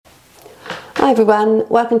Hi everyone,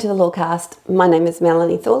 welcome to the Lawcast. My name is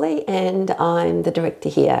Melanie Thorley and I'm the director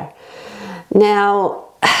here. Now,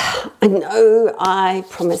 I know I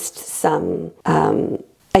promised some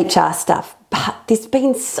HR stuff, but there's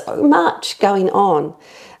been so much going on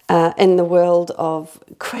in the world of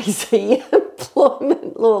crazy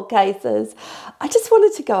employment law cases. I just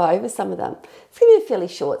wanted to go over some of them. It's going to be a fairly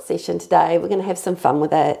short session today. We're going to have some fun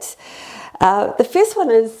with it. The first one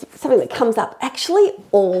is something that comes up actually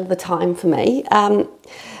all the time for me.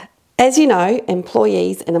 As you know,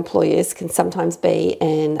 employees and employers can sometimes be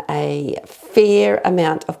in a fair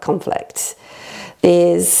amount of conflict.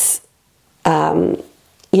 There's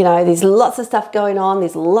there's lots of stuff going on.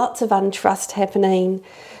 There's lots of untrust happening,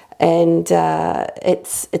 and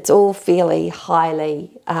it's all fairly highly,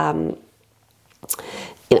 all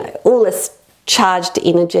this charged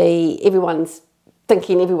energy. Everyone's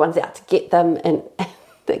thinking everyone's out to get them, and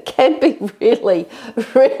it can be really,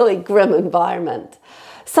 really grim environment.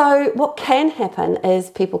 So what can happen is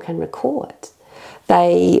people can record.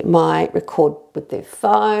 They might record with their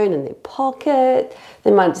phone in their pocket.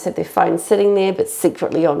 They might just have their phone sitting there but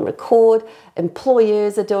secretly on record.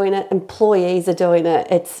 Employers are doing it. Employees are doing it.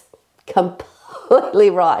 It's completely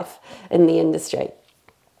rife in the industry.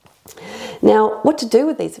 Now, what to do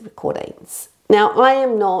with these recordings? Now, I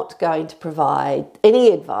am not going to provide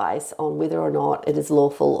any advice on whether or not it is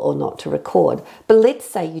lawful or not to record. But let's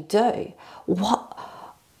say you do.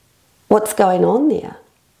 What's going on there?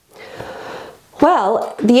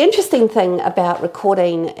 Well, the interesting thing about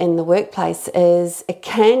recording in the workplace is it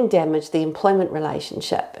can damage the employment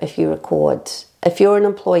relationship if you record. If you're an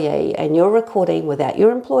employee and you're recording without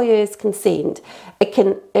your employer's consent, it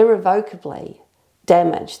can irrevocably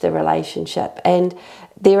damage the relationship. And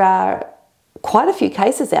there are quite a few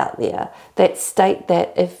cases out there that state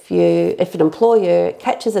that if an employer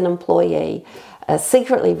catches an employee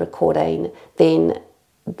secretly recording, then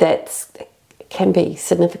that can be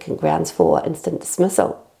significant grounds for instant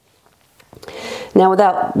dismissal. Now,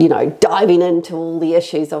 without diving into all the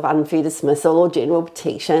issues of unfair dismissal or general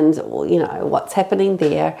protections or what's happening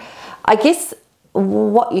there, I guess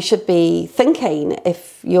what you should be thinking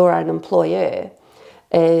if you're an employer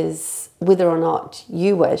is whether or not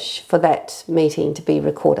you wish for that meeting to be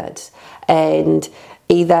recorded. And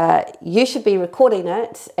either you should be recording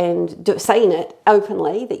it and saying it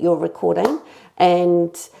openly that you're recording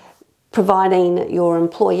and providing your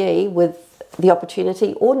employee with the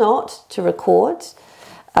opportunity or not to record.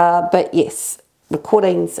 But yes,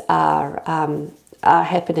 recordings are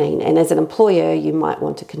happening. And as an employer, you might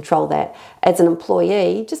want to control that. As an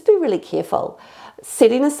employee, just be really careful.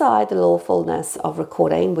 Setting aside the lawfulness of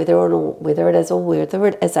recording, whether it is or whether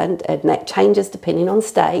it isn't, and that changes depending on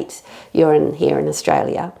state you're in here in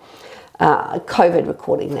Australia, COVID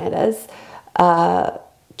recording that is,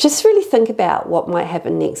 just really think about what might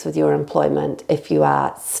happen next with your employment if you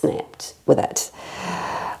are snapped with it.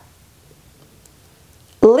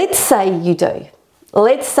 Let's say you do.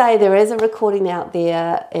 Let's say there is a recording out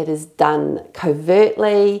there, it is done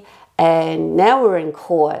covertly, and now we're in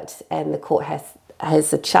court and the court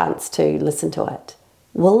has a chance to listen to it.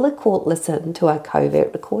 Will the court listen to a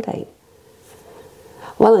covert recording?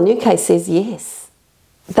 Well, a new case says yes,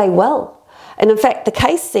 they will. And in fact, the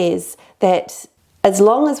case says that as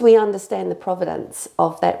long as we understand the provenance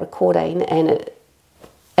of that recording and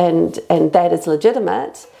that is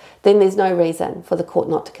legitimate, then there's no reason for the court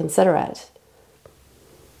not to consider it.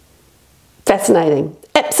 Fascinating.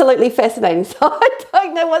 Absolutely fascinating. So I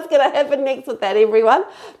don't know what's going to happen next with that, everyone.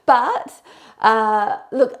 But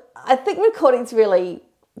look, I think recording's really,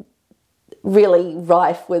 really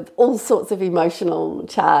rife with all sorts of emotional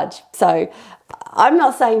charge. So I'm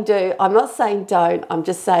not saying do, I'm not saying don't, I'm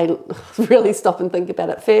just saying really stop and think about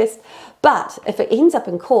it first. But if it ends up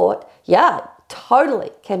in court, yeah,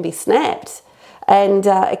 totally can be snapped and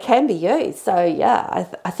it can be used. So yeah,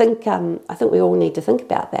 I think we all need to think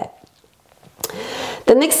about that.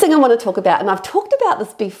 The next thing I want to talk about, and I've talked about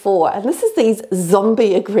this before, and this is these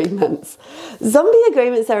zombie agreements. Zombie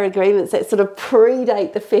agreements are agreements that sort of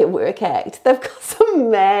predate the Fair Work Act. They've got some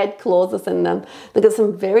mad clauses in them. They've got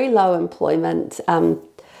some very low employment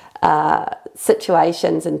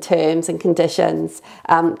situations and terms and conditions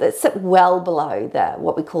that sit well below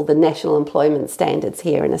what we call the national employment standards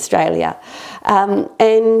here in Australia.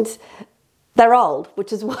 And they're old,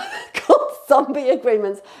 which is why they're called zombie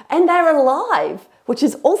agreements, and they're alive, which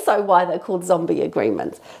is also why they're called zombie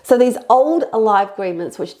agreements. So these old alive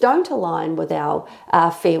agreements, which don't align with our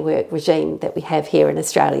fair work regime that we have here in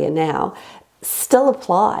Australia now, still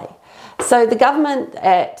apply. So the government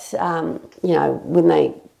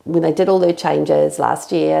when they did all their changes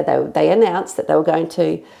last year, they announced that they were going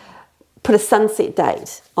to put a sunset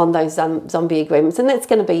date on those zombie agreements, and that's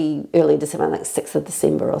going to be early December, like 6th of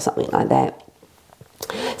December or something like that.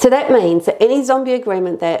 So that means that any zombie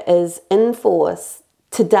agreement that is in force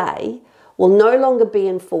today will no longer be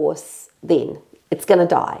in force then. It's going to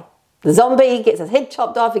die. The zombie gets his head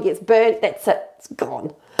chopped off, he gets burnt, that's it, it's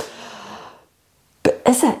gone. But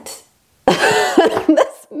is it?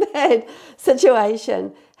 This mad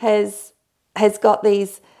situation has got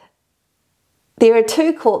these. There are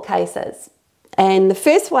 2 court cases, and the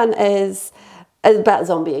first one is about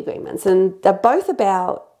zombie agreements, and they're both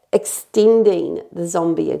about extending the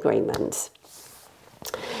zombie agreement.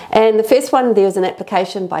 And the first one, there was an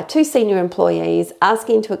application by 2 senior employees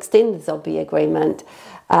asking to extend the zombie agreement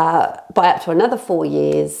by up to another 4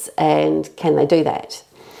 years, and can they do that?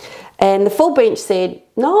 And the full bench said,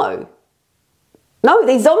 no,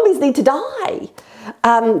 these zombies need to die.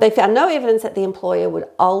 They found no evidence that the employer would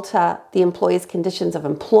alter the employer's conditions of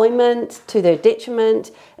employment to their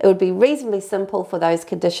detriment. It would be reasonably simple for those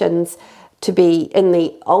conditions to be in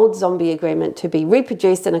the old zombie agreement to be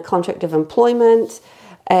reproduced in a contract of employment,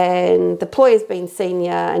 and the employer's been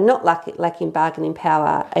senior and not lacking bargaining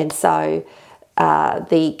power, and so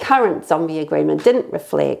the current zombie agreement didn't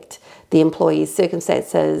reflect the employee's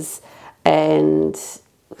circumstances and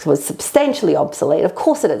was substantially obsolete. Of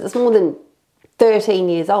course it is. It's more than 13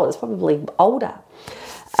 years old. It's probably older.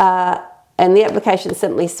 And the application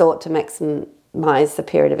simply sought to maximise the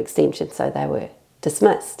period of extension, so they were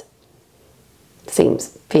dismissed.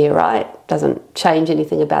 Seems fair, right? Doesn't change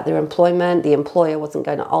anything about their employment. The employer wasn't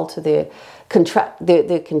going to alter their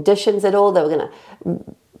conditions at all. They were going to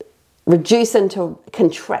reduce into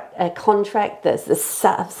a contract this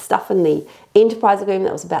stuff in the enterprise agreement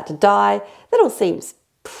that was about to die. That all seems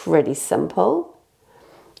pretty simple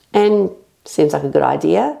and seems like a good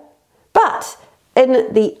idea. But in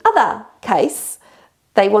the other case,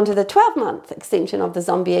 they wanted a 12-month extension of the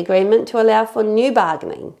zombie agreement to allow for new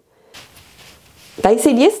bargaining. They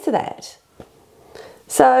said yes to that.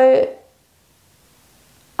 So,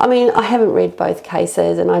 I mean, I haven't read both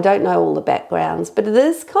cases and I don't know all the backgrounds, but it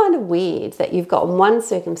is kind of weird that you've got in one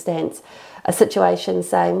circumstance a situation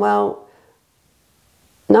saying, well,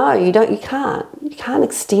 no, you can't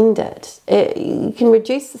extend it. You can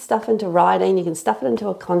reduce the stuff into writing, you can stuff it into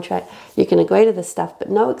a contract, you can agree to the stuff, but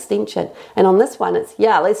no extension. And on this one, it's,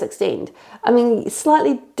 yeah, let's extend. I mean,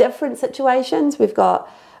 slightly different situations. We've got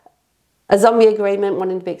a zombie agreement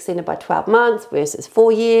wanting to be extended by 12 months versus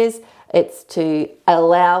 4 years. It's to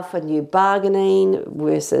allow for new bargaining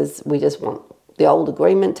versus we just want the old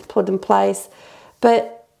agreement to put in place.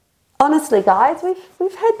 But honestly, guys,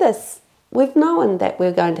 we've had this. We've known that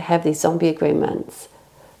we're going to have these zombie agreements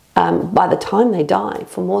by the time they die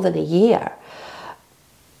for more than a year.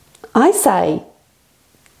 I say,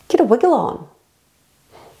 get a wiggle on.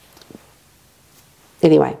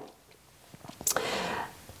 Anyway,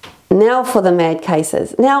 now for the mad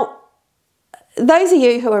cases. Now, those of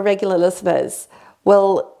you who are regular listeners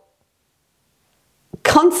will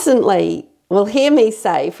hear me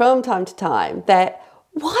say from time to time that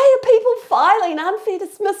why are people filing unfair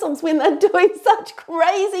dismissals when they're doing such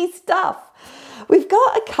crazy stuff? We've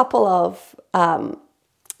got a couple of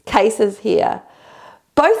cases here,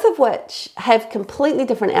 both of which have completely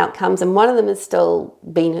different outcomes, and one of them has still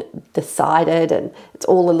been decided, and it's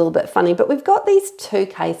all a little bit funny. But we've got these 2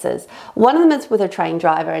 cases. One of them is with a train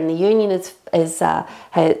driver, and the union took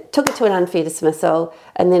it to an unfair dismissal,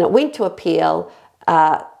 and then it went to appeal,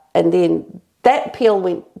 and then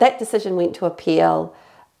that decision went to appeal,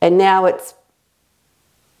 and now it's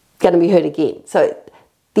going to be heard again. So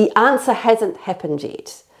the answer hasn't happened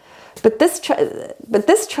yet. But this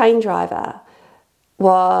train driver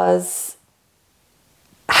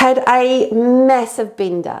had a massive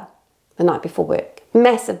bender the night before work.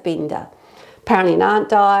 Massive bender. Apparently an aunt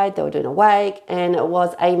died, they were doing a wake, and it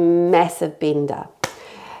was a massive bender.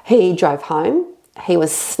 He drove home, he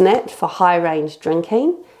was snapped for high range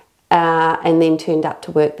drinking, and then turned up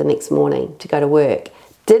to work the next morning to go to work.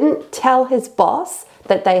 Didn't tell his boss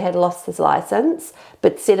that they had lost his license,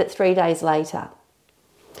 but said it 3 days later.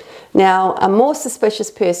 Now, a more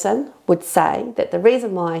suspicious person would say that the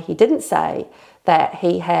reason why he didn't say that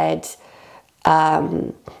he'd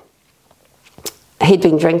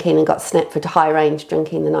been drinking and got snapped for high range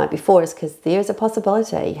drinking the night before is because there is a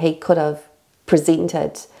possibility he could have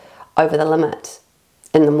presented over the limit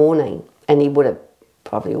in the morning, and he would have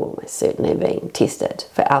probably almost certainly been tested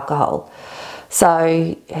for alcohol.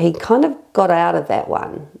 So he kind of got out of that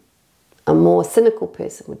one. A more cynical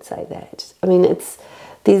person would say that. I mean,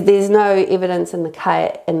 there's no evidence in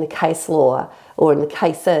the case law or in the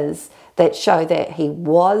cases that show that he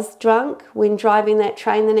was drunk when driving that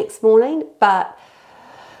train the next morning. But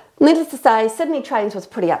needless to say, Sydney Trains was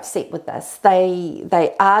pretty upset with this.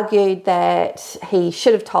 They argued that he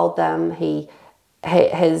should have told them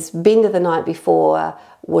his bender the night before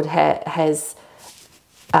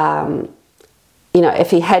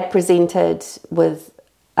if he had presented with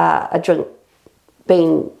a drink,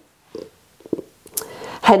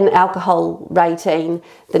 had an alcohol rating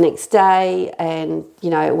the next day, and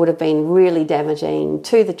it would have been really damaging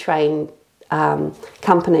to the train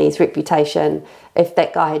company's reputation if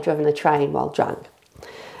that guy had driven a train while drunk,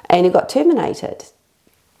 and he got terminated.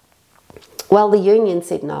 Well, the union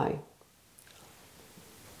said no.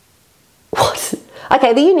 What?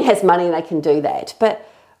 Okay, the union has money and they can do that, but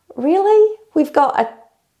really? We've got a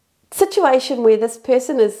situation where this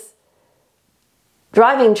person is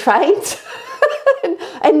driving trains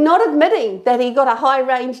and not admitting that he got a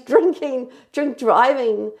high-range drink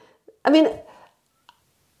driving. I mean,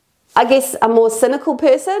 I guess a more cynical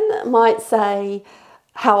person might say,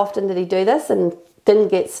 how often did he do this and didn't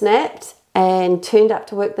get snapped and turned up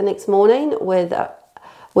to work the next morning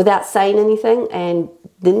without saying anything and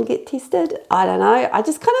didn't get tested? I don't know. I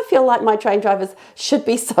just kind of feel like my train drivers should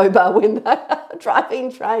be sober when they're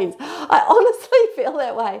driving trains. I honestly feel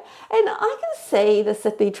that way. And I can see the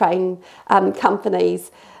Sydney Train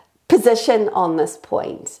company's position on this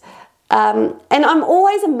point. And I'm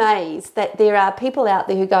always amazed that there are people out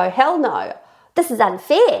there who go, hell no, this is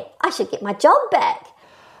unfair. I should get my job back.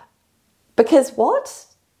 Because what?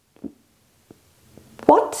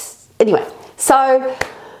 Anyway, so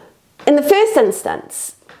in the first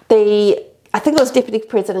instance, I think it was Deputy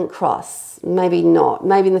President Cross, maybe not.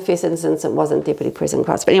 Maybe in the first instance it wasn't Deputy President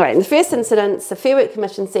Cross. But anyway, in the first incident, the Fair Work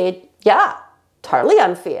Commission said, yeah, totally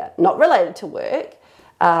unfair, not related to work.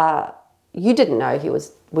 You didn't know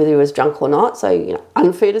whether he was drunk or not, so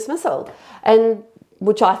unfair dismissal. And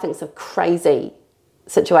which I think is a crazy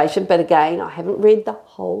situation. But again, I haven't read the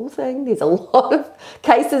whole thing. There's a lot of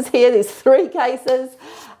cases here. There's 3 cases.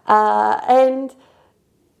 And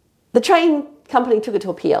the train company took it to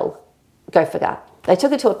appeal. Go figure. They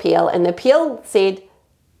took it to appeal, and the appeal said,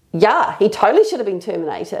 yeah, he totally should have been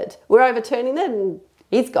terminated. We're overturning it, and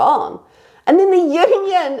he's gone. And then the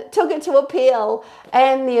union took it to appeal,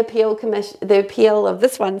 and the appeal of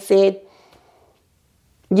this one said,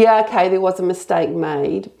 yeah, okay, there was a mistake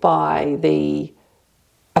made by the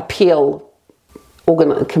appeal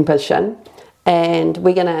commission, and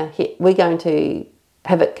we're going to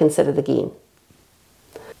have it considered again.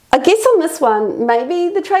 I guess on this one, maybe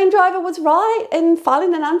the train driver was right in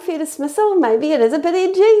filing an unfair dismissal. Maybe it is a bit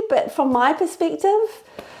edgy, but from my perspective,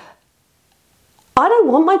 I don't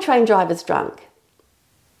want my train drivers drunk.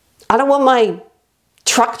 I don't want my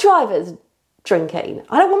truck drivers drinking.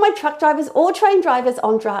 I don't want my truck drivers or train drivers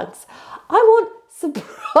on drugs. I want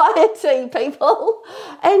sobriety, people.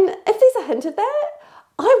 And if there's a hint of that,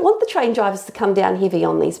 I want the train drivers to come down heavy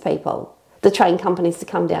on these people. The train companies to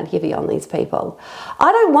come down heavy on these people.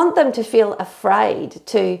 I don't want them to feel afraid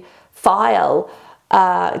to file,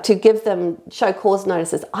 to give them show cause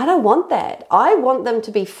notices. I don't want that. I want them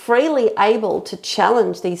to be freely able to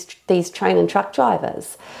challenge these train and truck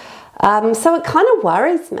drivers. So it kind of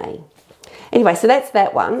worries me. Anyway, so that's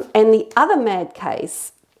that one. And the other mad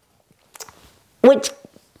case, which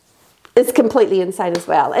is completely insane as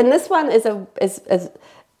well. And this one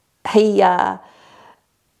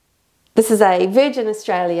this is a Virgin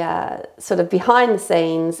Australia sort of behind the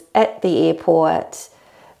scenes at the airport,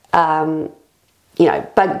 baggage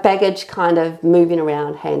kind of moving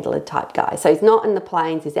around handler type guy. So he's not in the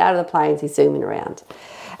planes, he's out of the planes, he's zooming around.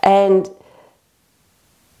 And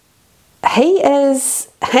he is,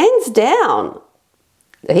 hands down,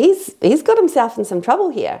 he's got himself in some trouble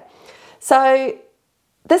here. So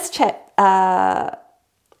this chap,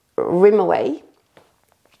 Rimawee,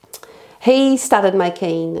 he started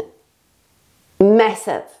making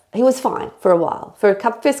massive, he was fine for a while. For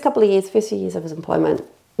first couple of years, first few years of his employment,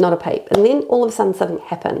 not a peep. And then all of a sudden something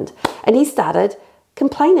happened and he started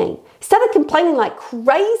complaining. He started complaining like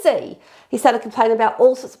crazy. He started complaining about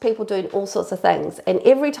all sorts of people doing all sorts of things. And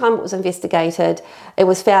every time it was investigated, it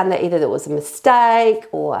was found that either there was a mistake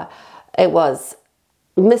or it was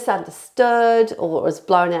misunderstood or it was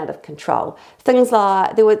blown out of control. Things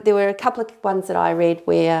like, there were a couple of ones that I read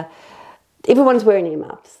where everyone's wearing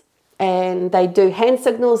earmuffs and they do hand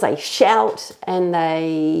signals, they shout, and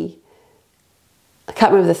I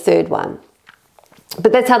can't remember the third one.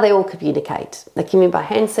 But that's how they all communicate. They communicate by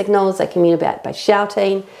hand signals, they communicate by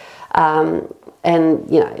shouting, and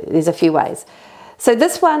there's a few ways. So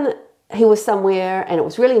this one, he was somewhere and it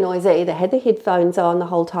was really noisy. They had the headphones on the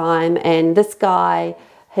whole time, and this guy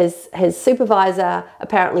his supervisor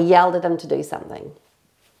apparently yelled at him to do something.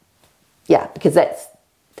 Yeah, because that's...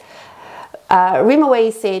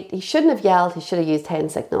 Rimawee said he shouldn't have yelled, he should have used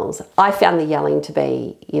hand signals. I found the yelling to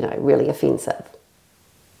be, really offensive.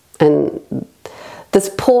 And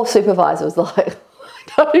this poor supervisor was like,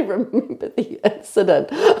 I don't even remember the incident.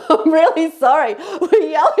 I'm really sorry. We're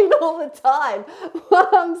yelling all the time.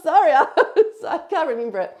 I'm sorry. I can't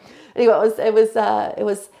remember it. Anyway,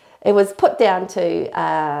 it was put down to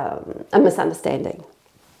a misunderstanding.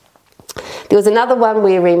 There was another one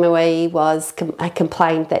where Rimawee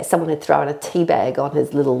complained that someone had thrown a tea bag on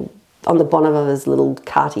the bonnet of his little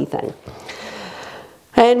karty thing.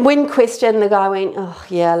 And when questioned, the guy went, oh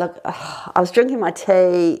yeah, look, I was drinking my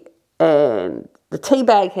tea and the tea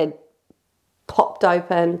bag had popped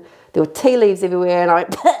open. There were tea leaves everywhere, and I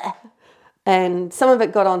went, Pah! And some of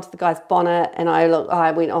it got onto the guy's bonnet, and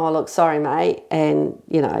I went, oh look, sorry mate, and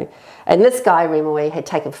and this guy Rimawee had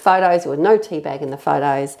taken photos. There was no tea bag in the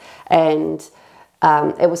photos, and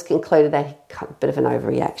it was concluded that he got a bit of an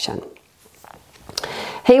overreaction.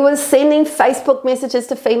 He was sending Facebook messages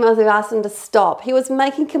to females who asked him to stop. He was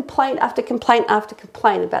making complaint after complaint after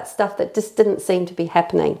complaint about stuff that just didn't seem to be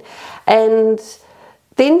happening. And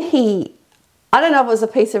then I don't know if it was a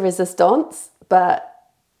piece of resistance, but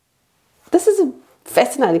this is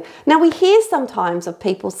fascinating. Now, we hear sometimes of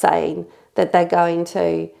people saying that they're going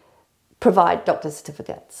to provide doctor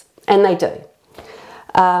certificates, and they do.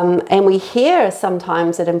 And we hear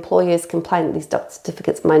sometimes that employers complain that these doctor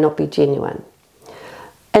certificates may not be genuine.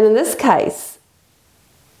 And in this case,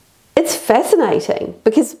 it's fascinating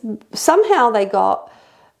because somehow they got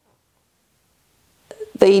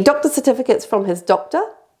the doctor certificates from his doctor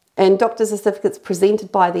and doctor certificates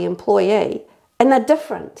presented by the employee, and they're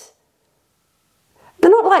different. They're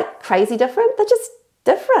not like crazy different, they're just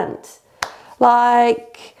different.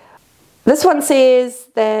 Like this one says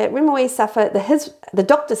that Rimawee the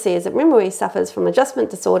doctor says that Rimawee suffers from adjustment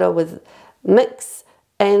disorder with mix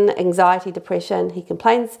and anxiety, depression. He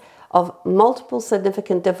complains of multiple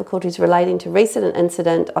significant difficulties relating to recent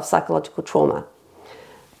incident of psychological trauma.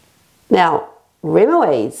 Now,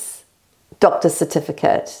 Rimawee's doctor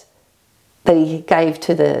certificate that he gave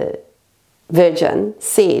to the Virgin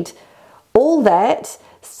said all that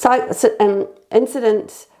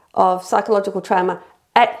incident of psychological trauma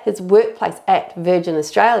at his workplace at Virgin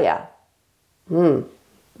Australia.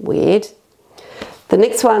 Weird. The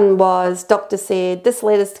next one was, doctor said, this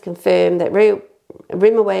letters to confirm that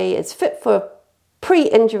Rimawee is fit for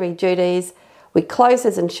pre-injury duties. We close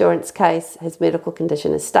his insurance case. His medical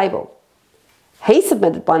condition is stable. He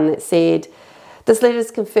submitted one that said, this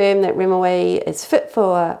letters confirm that Rimawee is fit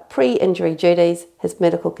for pre-injury duties. His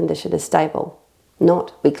medical condition is stable.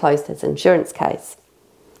 Not, we closed his insurance case.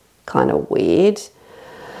 Kind of weird.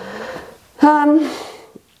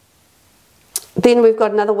 Then we've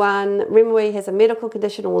got another one. Rimawee has a medical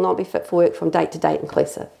condition and will not be fit for work from date to date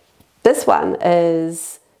inclusive. This one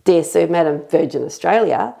is, dear Sir, Madam, Virgin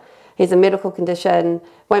Australia. He has a medical condition,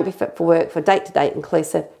 won't be fit for work for date to date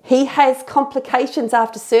inclusive. He has complications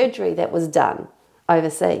after surgery that was done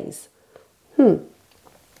overseas.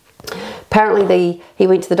 Apparently he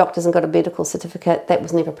went to the doctors and got a medical certificate that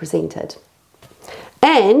was never presented.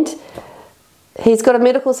 And he's got a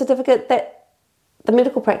medical certificate that the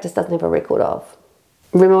medical practice doesn't have a record of.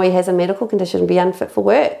 Rimawee has a medical condition and be unfit for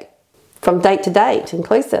work from date to date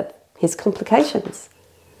inclusive. His complications,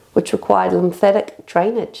 which required lymphatic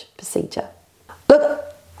drainage procedure. Look,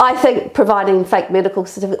 I think providing fake medical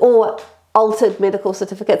certificate or altered medical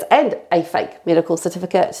certificates and a fake medical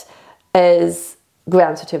certificate is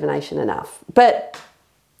grounds for termination enough. But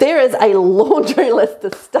there is a laundry list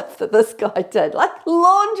of stuff that this guy did, like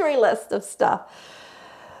laundry list of stuff.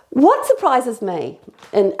 What surprises me,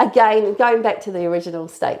 and again, going back to the original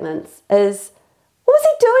statements, is what was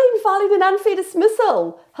he doing filing an unfair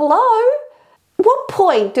dismissal? Hello? At what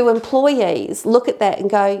point do employees look at that and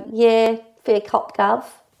go, yeah, fair cop gov,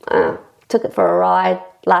 took it for a ride,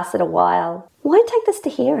 lasted a while. Why take this to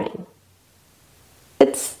hearing?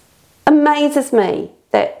 It amazes me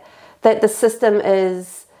that the system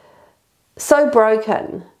is so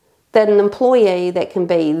broken that an employee that can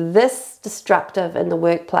be this destructive in the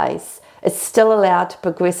workplace is still allowed to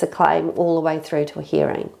progress a claim all the way through to a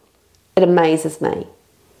hearing. It amazes me.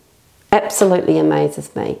 Absolutely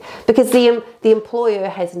amazes me. Because the employer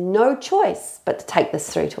has no choice but to take this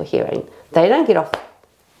through to a hearing. They don't get off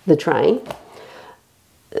the train.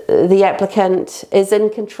 The applicant is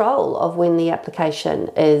in control of when the application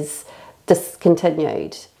is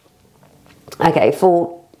discontinued. Okay,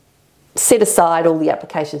 set aside all the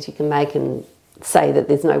applications you can make and say that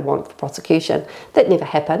there's no warrant for prosecution. That never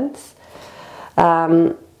happens.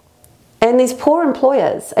 And these poor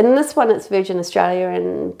employers, and in this one it's Virgin Australia,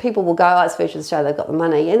 and people will go, oh, it's Virgin Australia, they've got the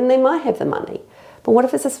money, and they might have the money. But what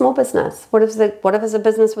if it's a small business? What if it's a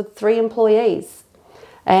business with 3 employees?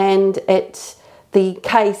 And the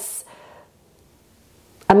case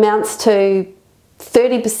amounts to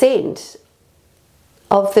 30%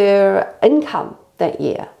 of their income that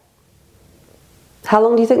year. How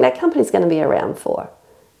long do you think that company's going to be around for?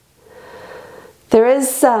 There are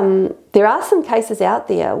some cases out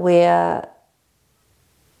there where,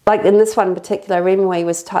 like in this one in particular, Remue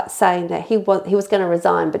was saying that he was going to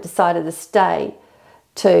resign but decided to stay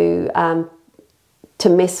to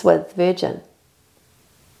mess with Virgin.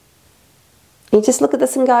 You just look at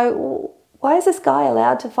this and go, well, why is this guy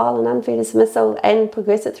allowed to file an unfair dismissal and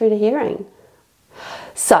progress it through to hearing?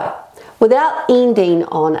 So, without ending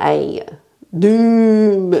on a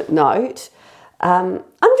doom note, I'm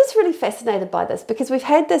just really fascinated by this because we've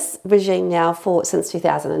had this regime now since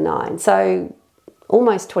 2009, so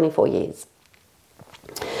almost 24 years.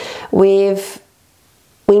 We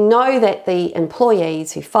know that the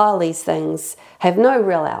employees who file these things have no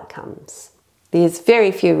real outcomes. There's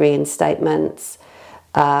very few reinstatements.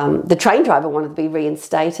 The train driver wanted to be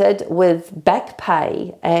reinstated with back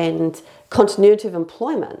pay and continuity of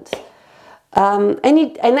employment. And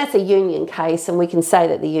that's a union case, and we can say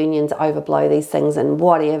that the unions overblow these things and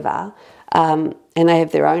whatever, and they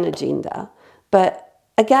have their own agenda. But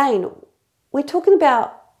again, we're talking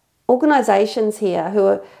about organisations here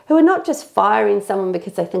who are not just firing someone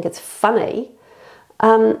because they think it's funny.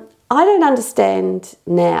 I don't understand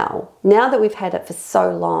now that we've had it for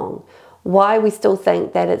so long, why we still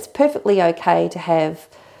think that it's perfectly okay to have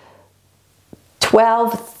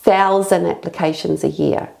 12,000 applications a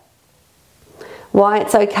year. Why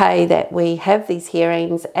it's okay that we have these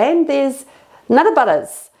hearings and there's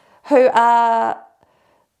nutterbutters who are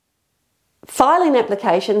filing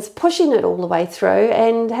applications, pushing it all the way through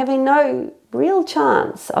and having no real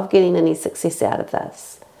chance of getting any success out of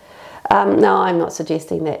this. Now, I'm not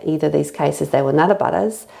suggesting that either of these cases they were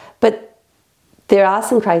nutterbutters, but there are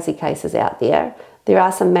some crazy cases out there. There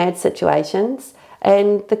are some mad situations,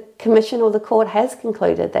 and the Commission or the court has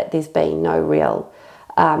concluded that there's been no real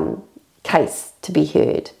case to be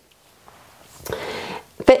heard.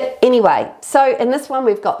 But anyway, so in this one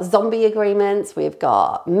we've got zombie agreements, we've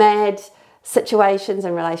got mad situations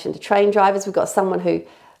in relation to train drivers, we've got someone who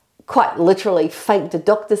quite literally faked a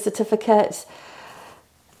doctor's certificate,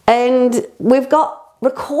 and we've got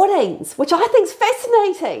recordings, which I think is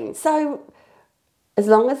fascinating. So as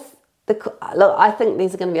long as look, I think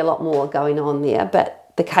there's going to be a lot more going on there, but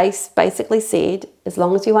the case basically said, as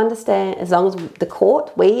long as you understand, as long as the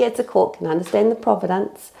court, we as a court can understand the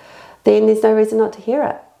providence, then there's no reason not to hear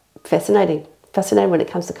it. Fascinating when it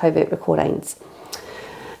comes to covert recordings.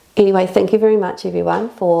 Anyway, thank you very much everyone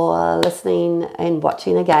for listening and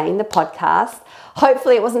watching again the podcast.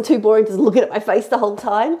 Hopefully it wasn't too boring just looking at my face the whole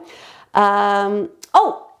time.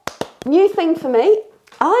 New thing for me,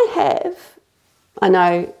 I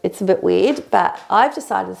know it's a bit weird, but I've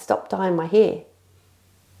decided to stop dyeing my hair.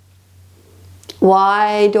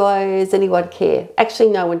 Why does anyone care? Actually,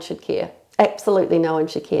 no one should care. Absolutely no one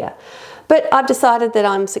should care. But I've decided that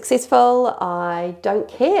I'm successful. I don't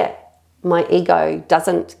care. My ego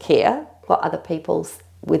doesn't care whether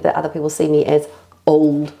other people see me as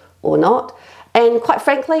old or not. And quite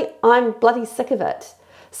frankly, I'm bloody sick of it.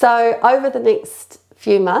 So over the next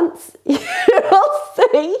few months, you'll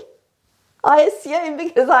see, I assume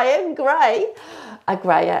because I am grey, a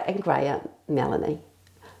greyer and greyer Melanie.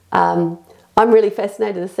 I'm really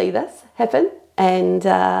fascinated to see this happen. And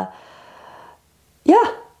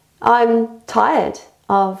I'm tired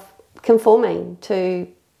of conforming to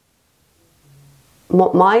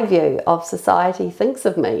what my view of society thinks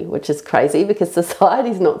of me, which is crazy because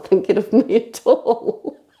society's not thinking of me at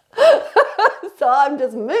all. So I'm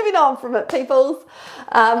just moving on from it, peoples.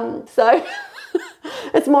 So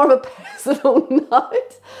it's more of a personal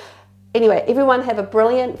note. Anyway, everyone have a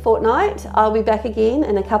brilliant fortnight. I'll be back again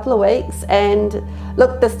in a couple of weeks. And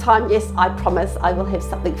look, this time, yes, I promise I will have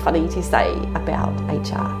something funny to say about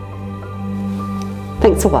HR.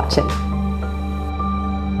 Thanks for watching.